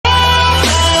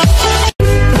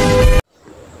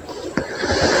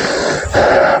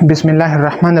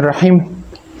Bismillahirrahmanirrahim.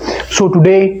 So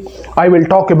today I will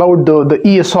talk about the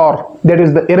ESR, that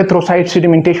is the erythrocyte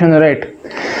sedimentation rate.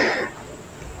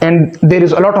 And there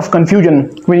is a lot of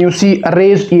confusion when you see a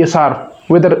raised ESR,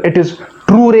 whether it is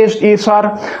true raised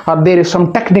ESR or there is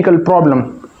some technical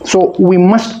problem. So we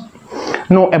must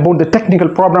know about the technical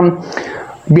problem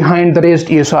behind the raised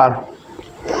ESR.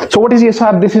 So what is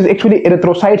ESR? This is actually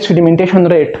erythrocyte sedimentation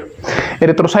rate.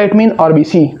 Erythrocyte mean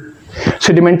RBC.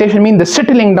 Sedimentation mean the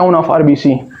settling down of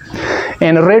RBC.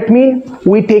 And rate mean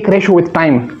we take ratio with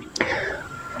time.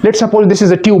 Let's suppose this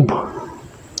is a tube.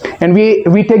 And we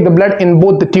take the blood in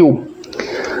both the tube.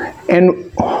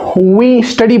 And we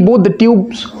study both the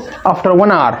tubes after 1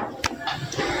 hour.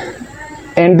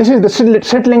 And this is the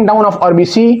settling down of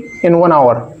RBC in 1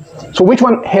 hour. So which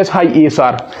one has high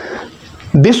ESR?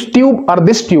 This tube or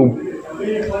this tube?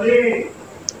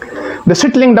 The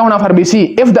settling down of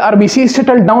RBC. If the RBC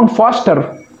settled down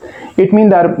faster, it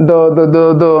means that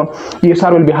the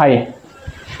ESR will be high.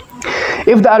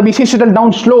 If the RBC settled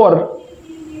down slower,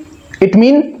 it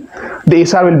means the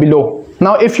ESR will be low.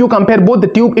 Now if you compare both the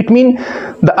tube, it means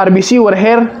the RBC over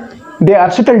here, they are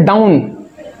settled down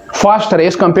faster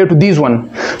as compared to this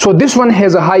one. So this one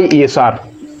has a high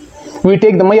ESR. We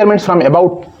take the measurements from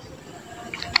about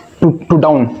to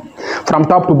down, from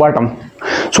top to bottom.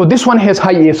 So this one has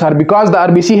high ESR because the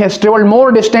RBC has traveled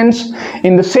more distance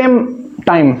in the same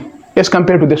time as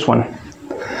compared to this one.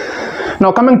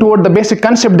 Now coming toward the basic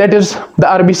concept, that is the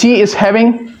RBC is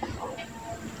having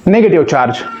negative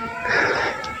charge.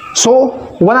 So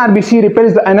one RBC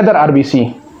repels the another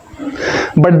RBC.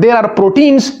 But there are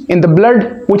proteins in the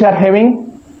blood which are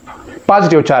having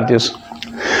positive charges.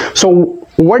 So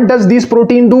what does this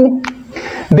protein do?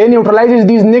 They neutralizes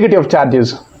these negative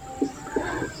charges.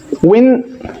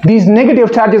 When these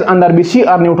negative charges on the RBC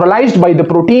are neutralized by the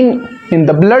protein in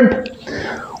the blood,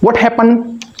 what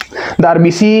happens? The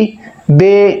RBC,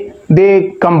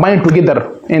 they combine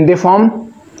together and they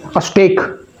form a stake.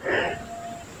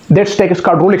 That stake is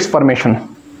called Rolex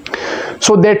formation.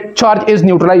 So that charge is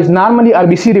neutralized. Normally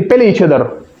RBC repel each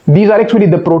other. These are actually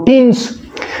the proteins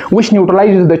which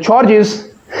neutralizes the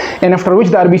charges, and after which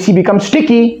the RBC becomes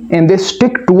sticky and they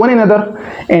stick to one another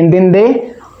and then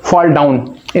they fall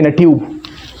down in a tube.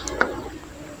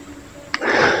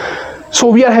 So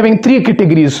we are having three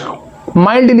categories: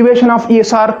 mild elevation of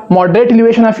ESR, moderate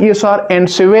elevation of ESR, and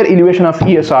severe elevation of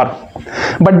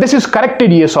ESR. But this is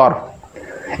corrected ESR.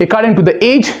 According to the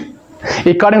age,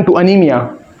 according to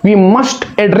anemia, we must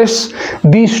address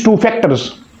these two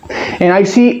factors. And I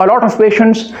see a lot of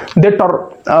patients that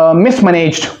are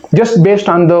mismanaged just based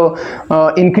on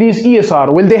the increased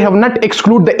ESR. Well, they have not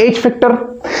exclude the age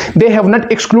factor, they have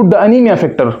not exclude the anemia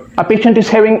factor. A patient is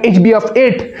having HB of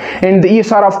 8 and the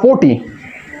ESR of 40.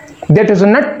 That is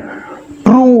not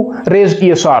true raised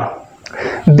ESR.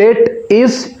 That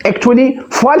is actually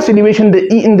false elevation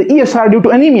in the ESR due to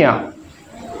anemia.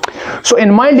 So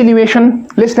in mild elevation,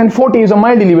 less than 40 is a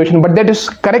mild elevation, but that is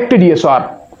corrected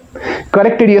ESR.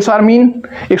 Corrected ESR mean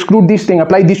exclude these things,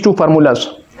 apply these two formulas.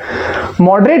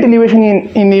 Moderate elevation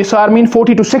in ESR mean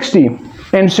 40 to 60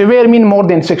 and severe mean more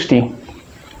than 60.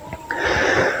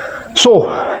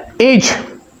 So age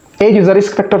is a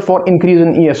risk factor for increase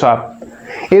in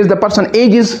ESR. As the person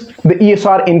ages, the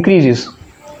ESR increases.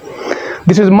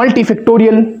 This is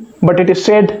multifactorial, but it is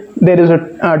said there is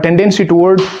a tendency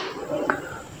toward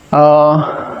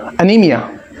anemia.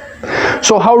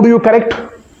 So how do you correct?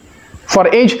 For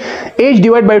age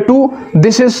divided by 2,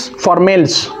 this is for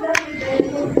males.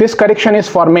 This correction is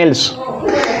for males.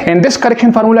 And this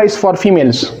correction formula is for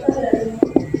females.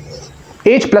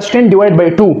 Age plus 10 divided by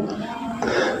 2.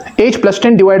 Age plus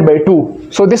 10 divided by 2.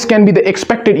 So this can be the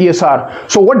expected ESR.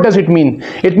 So what does it mean?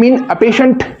 It means a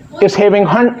patient is having,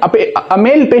 a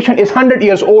male patient is 100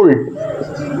 years old.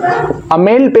 A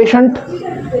male patient,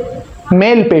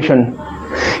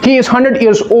 he is 100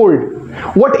 years old.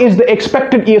 What is the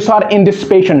expected ESR in this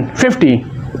patient? 50.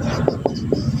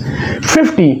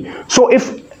 50. So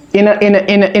if in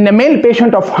a male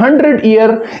patient of 100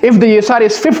 year, if the ESR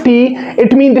is 50,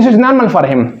 it means this is normal for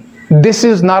him. This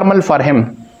is normal for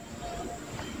him.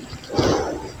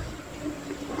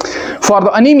 For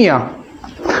the anemia,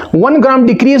 1 gram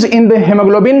decrease in the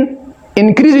hemoglobin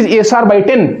increases ESR by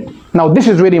 10. Now this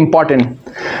is very important.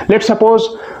 Let's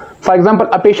suppose, for example,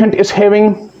 a patient is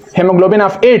having hemoglobin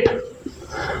of 8.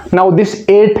 Now this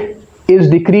 8 is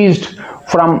decreased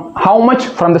from how much?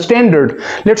 From the standard.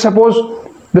 Let's suppose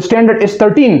the standard is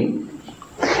 13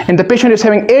 and the patient is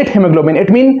having 8 hemoglobin. It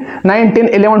means 9, 10,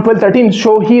 11, 12, 13.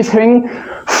 So he is having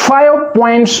 5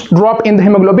 points drop in the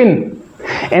hemoglobin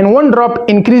and 1 drop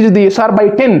increases the ESR by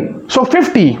 10. So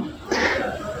 50.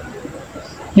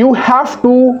 You have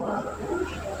to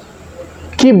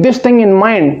keep this thing in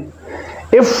mind.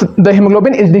 If the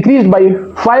hemoglobin is decreased by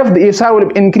 5, the ESR will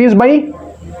increase by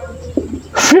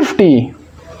 50.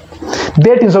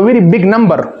 That is a very big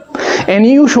number, and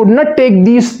you should not take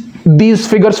these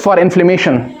figures for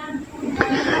inflammation.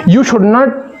 You should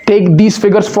not take these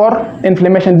figures for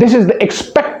inflammation. This is the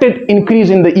expected increase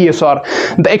in the ESR.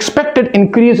 The expected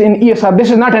increase in ESR, this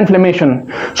is not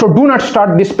inflammation. So do not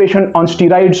start this patient on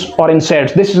steroids or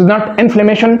NSAIDs. This is not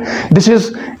inflammation. This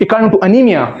is equivalent to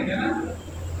anemia.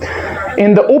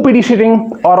 In the OPD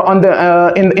setting or on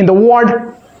the in the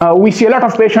ward, we see a lot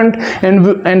of patients, and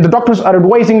the doctors are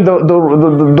advising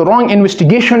the wrong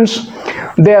investigations.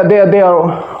 They are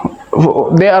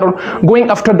going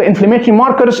after the inflammatory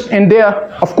markers, and they are,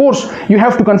 of course, you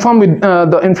have to confirm with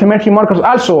the inflammatory markers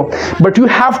also, but you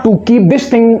have to keep this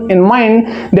thing in mind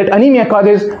that anemia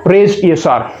causes raised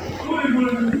ESR.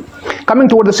 Coming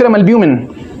toward the serum albumin.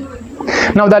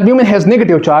 Now the albumin has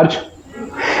negative charge,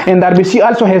 and the RBC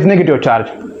also has negative charge.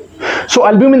 So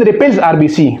albumin repels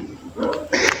RBC.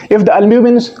 If the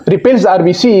albumin repels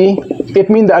RBC, it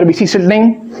means the RBC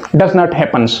settling does not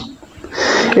happen.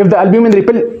 If the albumin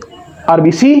repels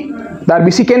RBC, the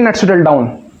RBC cannot settle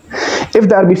down. If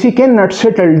the RBC cannot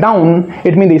settle down,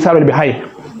 it means the ESR will be high.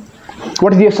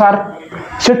 What is the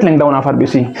ESR? Settling down of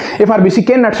RBC. If RBC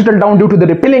cannot settle down due to the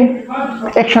repelling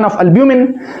action of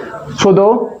albumin, so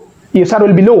the ESR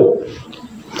will be low.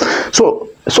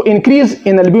 So increase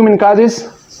in albumin causes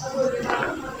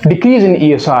decrease in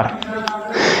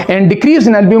ESR, and decrease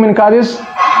in albumin causes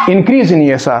increase in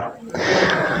ESR.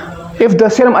 If the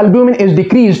serum albumin is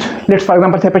decreased, let's for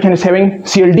example, the patient is having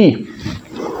CLD,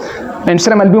 and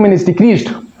serum albumin is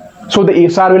decreased, so the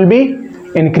ESR will be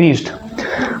increased.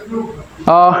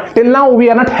 Till now we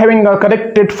are not having a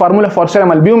corrected formula for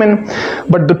serum albumin,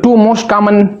 but the two most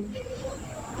common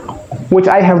which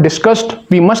I have discussed,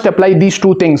 we must apply these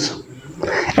two things: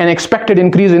 an expected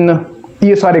increase in the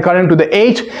ESR according to the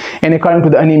age and according to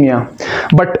the anemia.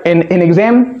 But in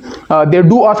exam, they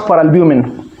do ask for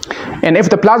albumin, and if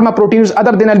the plasma proteins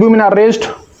other than albumin are raised,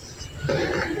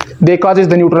 they causes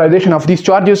the neutralization of these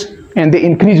charges and they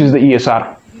increases the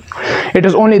ESR. It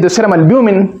is only the serum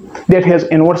albumin that has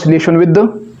inverse relation with the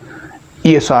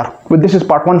ESR. With this is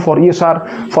part 1 for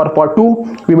ESR. For part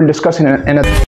 2, we will discuss in another.